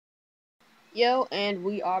Yo, and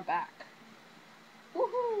we are back.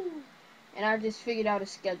 Woohoo! And I just figured out a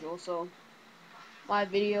schedule, so my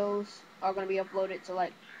videos are gonna be uploaded to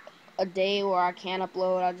like a day where I can't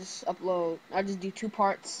upload. I just do 2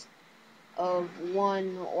 parts of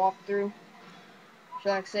one walkthrough. So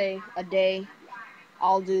like say a day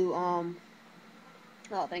I'll do oh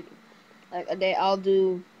thank you. Like a day I'll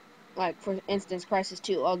do, like for instance Crisis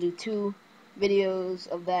 2, I'll do 2 videos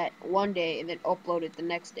of that one day and then upload it the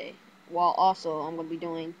next day. While also I'm gonna be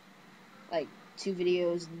doing like 2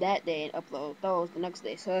 videos that day and upload those the next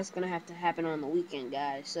day. So that's gonna have to happen on the weekend,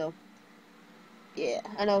 guys. So yeah,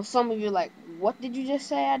 I know some of you are like, what did you just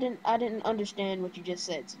say? I didn't understand what you just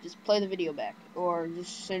said. So just play the video back or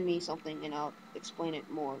just send me something and I'll explain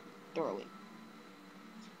it more thoroughly.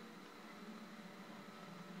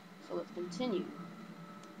 So let's continue.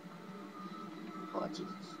 Oh Jesus.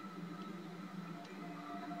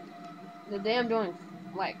 Today I'm doing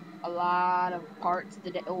like a lot of parts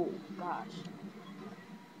today. Oh gosh.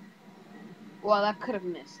 Well, I could have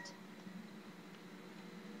missed.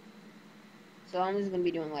 So I'm just gonna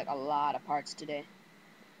be doing like a lot of parts today.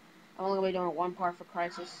 I'm only gonna be doing 1 part for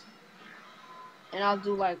Crisis. And I'll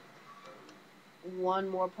do like one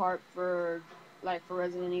more part for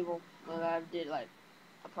Resident Evil. But I did like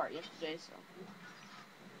a part yesterday, so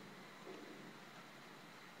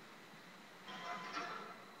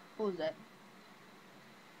what was that?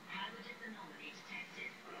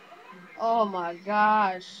 Oh my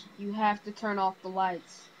gosh, you have to turn off the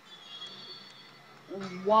lights.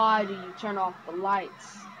 Why do you turn off the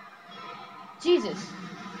lights? Jesus.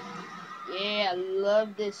 Yeah, I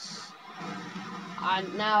love this.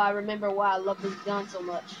 Now I remember why I love this gun so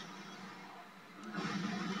much.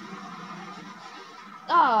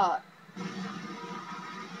 Ah,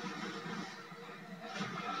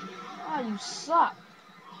 you suck.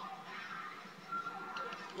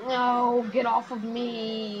 No, get off of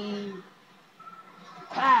me.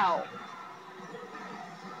 Pow.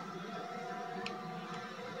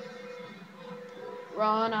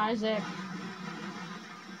 Run, Isaac.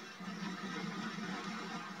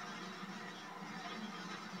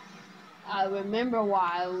 I remember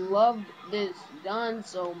why I loved this gun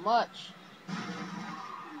so much.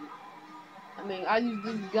 I mean, I use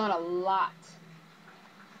this gun a lot.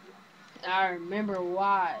 I remember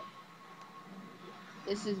why.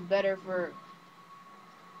 This is better for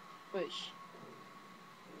push.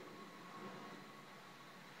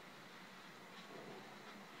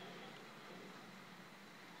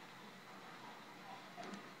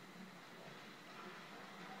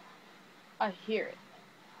 I hear it.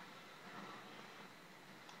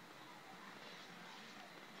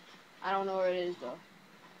 I don't know where it is though.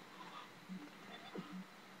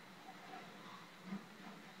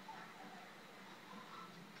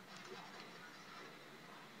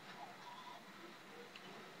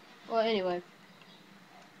 Well, anyway.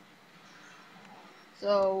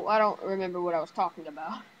 So, I don't remember what I was talking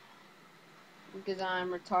about. Because I'm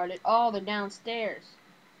retarded. Oh, they're downstairs.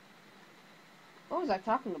 What was I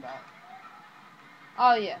talking about?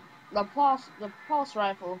 Oh, yeah. The pulse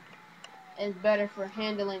rifle is better for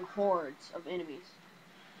handling hordes of enemies.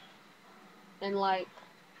 And like...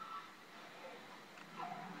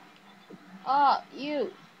 Oh,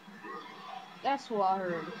 you! That's who I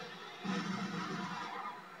heard.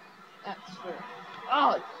 That's for...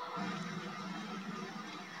 Oh!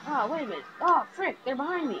 Oh, wait a minute. Oh, frick, they're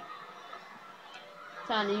behind me.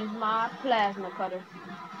 Time to use my plasma cutter.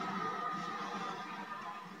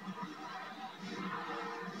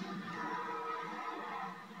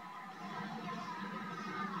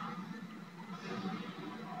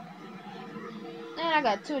 And I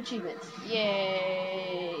got 2 achievements.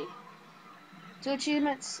 Yay! 2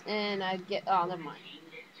 achievements, and I get... Oh, never mind.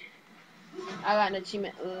 I got an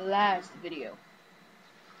achievement last video.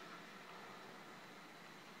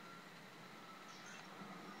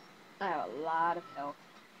 I have a lot of health.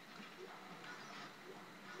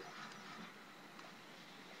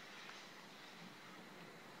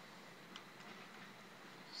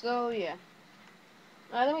 So, yeah.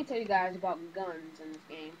 Let me tell you guys about guns in this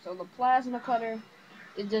game. So, the plasma cutter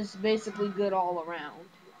is just basically good all around.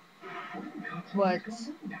 But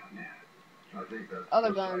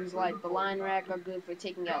other guns, like the line rack, are good for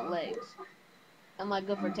taking out legs. And, like,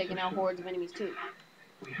 good for taking out hordes of enemies, too.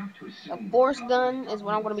 A force gun is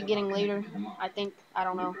what I'm going to be getting later, I think. I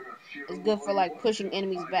don't know. It's good for, like, pushing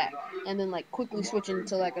enemies back. And then, like, quickly switching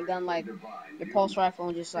to, like, a gun like your pulse rifle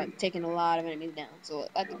and just, like, taking a lot of enemies down. So,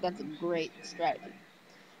 I think that's a great strategy.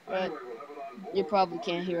 But you probably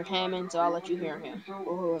can't hear Hammond, so I'll let you hear him.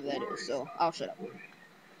 Or whoever that is, so I'll shut up.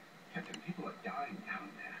 Captain, people are dying down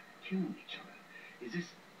there, killing each other. Is this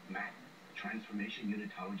madness? transformation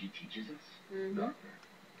unitology teaches us? Doctor,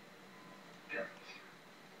 parents,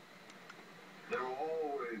 there will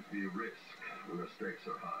always be risk when the stakes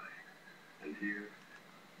are high. And here,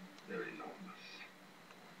 they're enormous.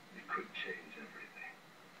 It could change everything.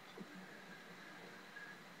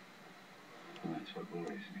 That's what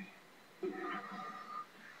worries me.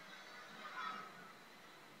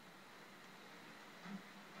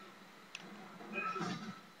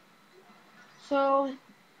 So,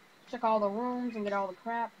 check all the rooms and get all the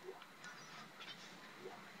crap.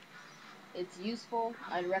 It's useful.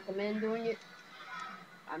 I'd recommend doing it.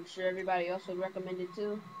 I'm sure everybody else would recommend it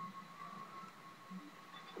too.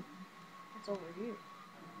 What's over here?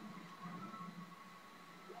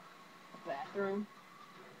 A bathroom.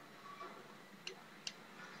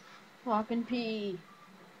 Oh, I can pee.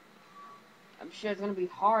 I'm sure it's gonna be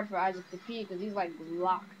hard for Isaac to pee because he's like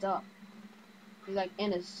locked up. He's like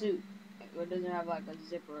in a suit. It doesn't have like a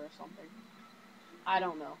zipper or something. I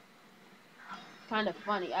don't know. Kind of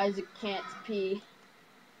funny. Isaac can't pee.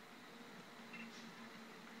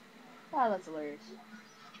 Oh, that's hilarious.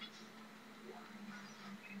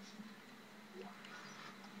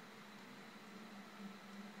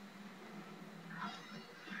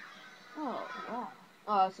 Oh, wow.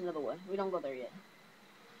 Oh, that's another way. We don't go there yet.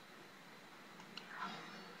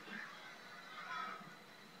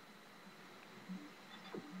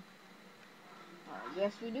 I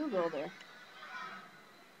guess we do go there.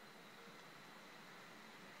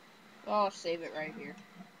 Oh, I'll save it right here.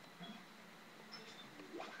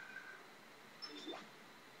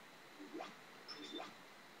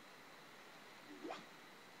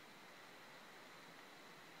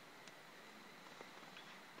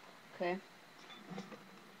 Okay.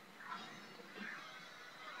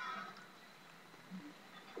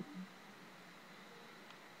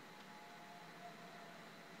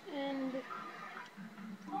 And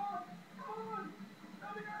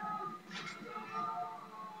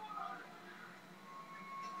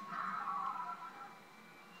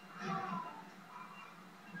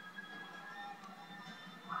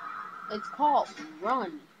it's called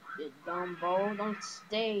run, you dumbo. Don't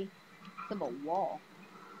stay to the wall.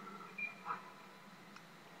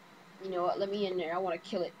 You know what? Let me in there. I want to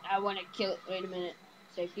kill it. I want to kill it. Wait a minute.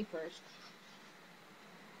 Safety first.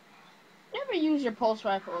 Never use your pulse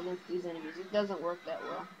rifle against these enemies. It doesn't work that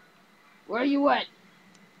well. Where are you at?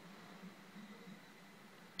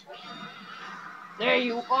 There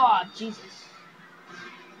you are. Jesus.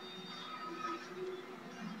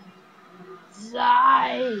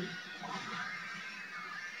 Die.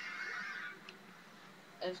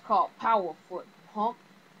 It's called Power Foot, punk.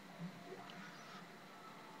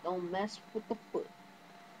 Don't mess with the foot.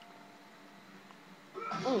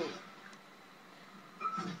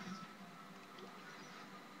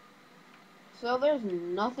 So there's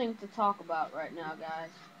nothing to talk about right now, guys.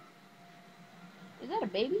 Is that a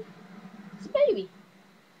baby? It's a baby.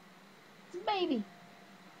 It's a baby.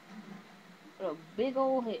 With a big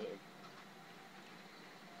old head.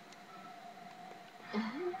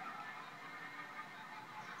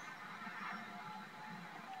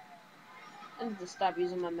 I need to stop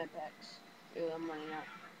using my med packs. Ew, I'm running out.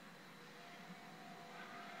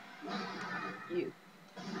 You.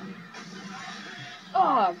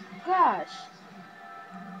 Oh, gosh.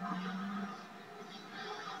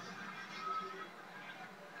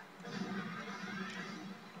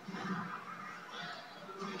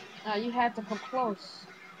 You had to come close.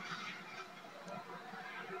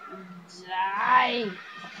 Die.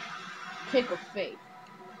 Kick of fate.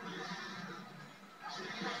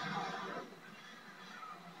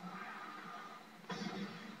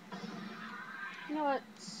 You know what?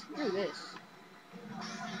 Screw this.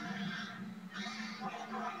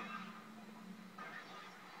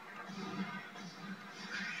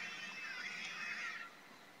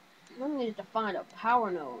 I need to find a power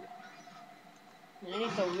node. And I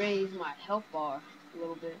need to raise my health bar a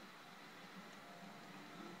little bit.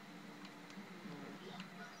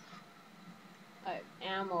 I have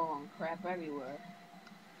ammo and crap everywhere.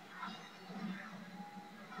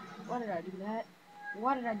 Why did I do that?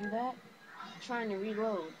 Why did I do that? I'm trying to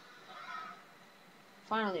reload.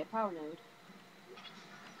 Finally, a power node.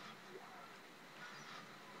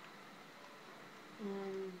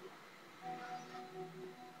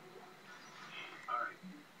 Alright,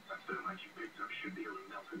 that thermite you picked up should be able to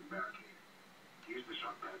melt this barricade. Use the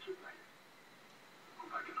shock pad to ignite it.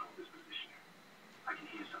 Hope I can hold this position. I can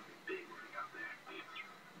hear something big moving out there.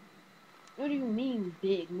 What do you mean,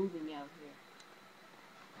 big moving out here?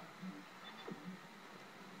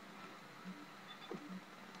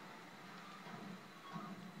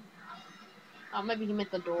 Oh, maybe he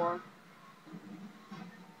meant the door.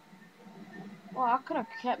 Oh, I could have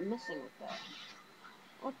kept missing with that.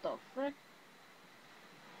 What the frick?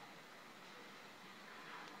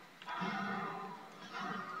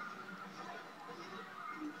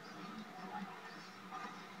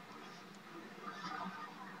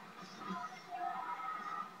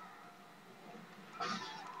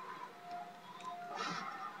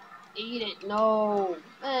 Eat it. No.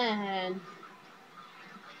 Man.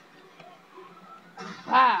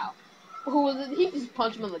 Wow. Who was it? He just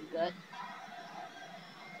punched him in the gut.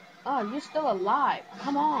 Oh, you're still alive.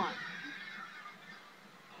 Come on.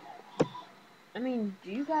 I mean,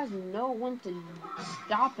 do you guys know when to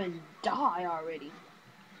stop and die already?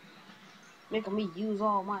 Making me use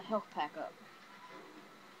all my health pack up.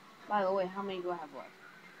 By the way, how many do I have left?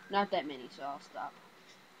 Not that many, so I'll stop.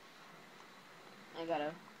 I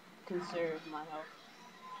gotta conserve my health.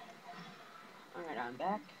 Alright, I'm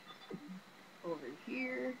back. Over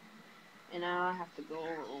here. And now I have to go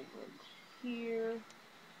over here.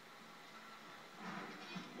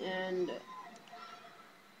 And... what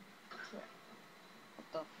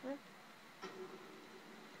the frick?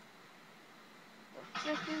 What the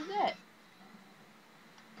frick is that?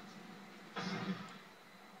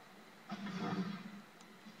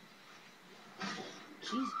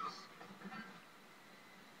 Jesus.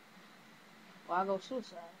 Why go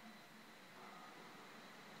suicide?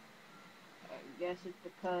 I guess it's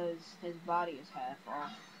because his body is half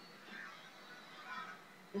off.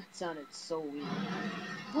 That sounded so weird.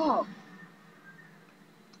 Oh!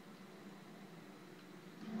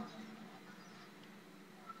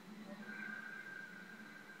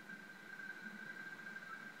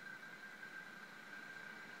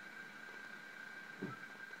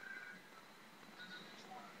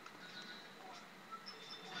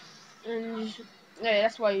 And you should, yeah,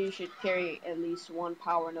 that's why you should carry at least one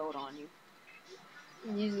power node on you.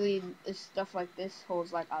 Usually, stuff like this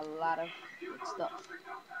holds like a lot of stuff.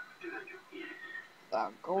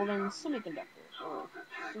 Golden semiconductor or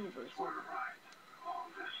silver.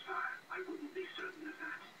 I wouldn't be certain of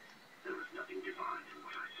that. There was nothing divine in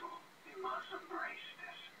what I saw. We must embrace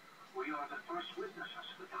this. We are the first witnesses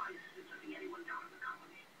of the diocese of anyone down in the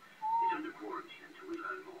colony. It's under quarantine until we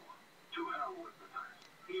learn more. To hell with the diocese.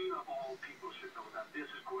 He of all people should know that this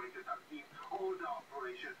is going to defeat all the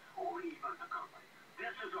operation or even the company.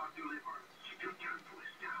 This is our deliverance. Keep your turn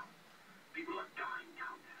voice down. People are dying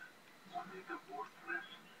down there. Only the worthless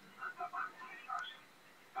and the unbelievers.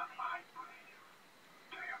 But I believe.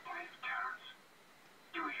 Do you believe, Terrence?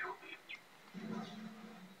 Do you believe?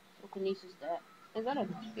 What kinesis that? Is that a...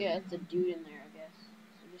 yeah, it's a dude in there, I guess.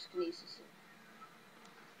 So just kinesis it.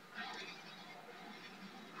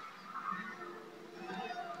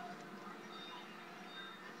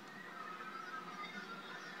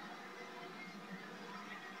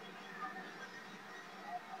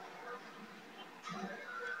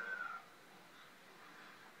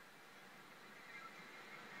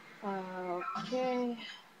 Okay.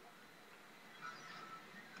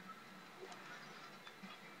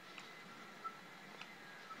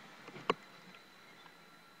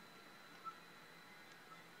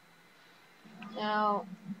 Now,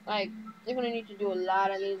 like, you're gonna need to do a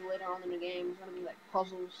lot of these later on in the game. It's gonna be like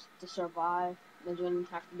puzzles to survive that you're gonna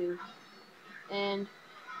have to do. And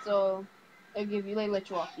so they let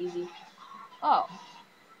you off easy. Oh.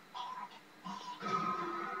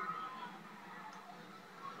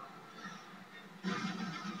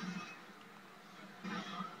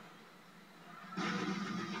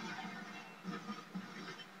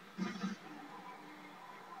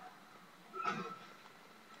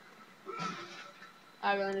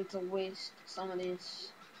 I really need to waste some of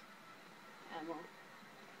this ammo.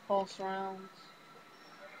 Pulse rounds.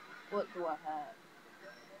 What do I have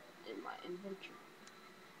in my inventory?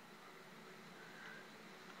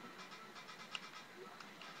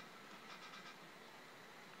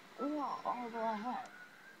 What all do I have?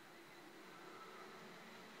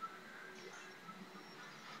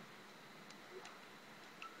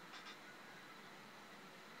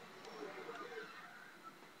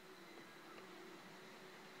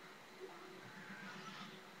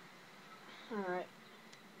 Alright.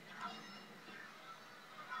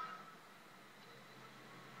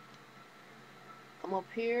 I'm up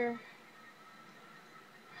here.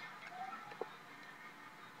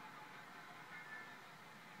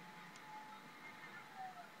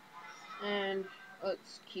 And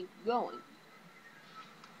let's keep going.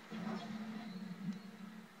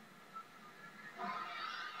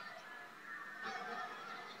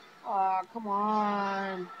 Aw, come on.